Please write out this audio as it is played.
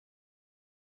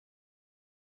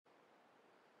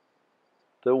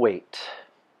The weight.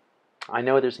 I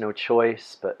know there's no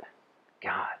choice, but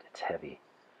God, it's heavy.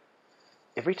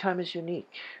 Every time is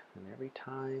unique, and every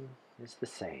time is the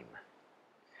same.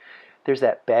 There's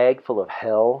that bag full of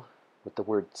hell with the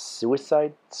word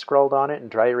suicide scrawled on it in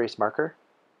dry erase marker.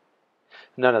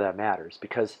 None of that matters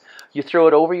because you throw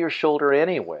it over your shoulder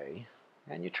anyway,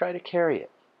 and you try to carry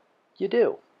it. You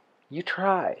do. You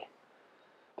try.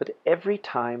 But every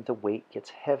time the weight gets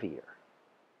heavier.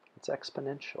 It's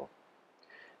exponential.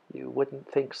 You wouldn't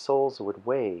think souls would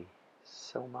weigh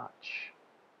so much.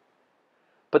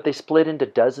 But they split into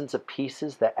dozens of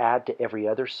pieces that add to every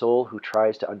other soul who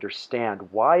tries to understand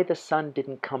why the sun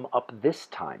didn't come up this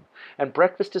time, and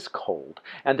breakfast is cold,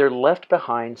 and they're left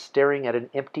behind staring at an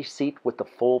empty seat with the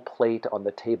full plate on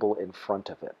the table in front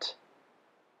of it.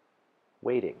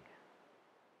 Waiting.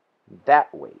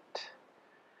 That weight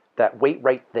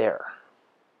right there.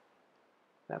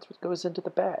 That's what goes into the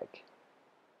bag.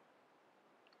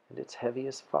 And it's heavy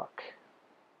as fuck.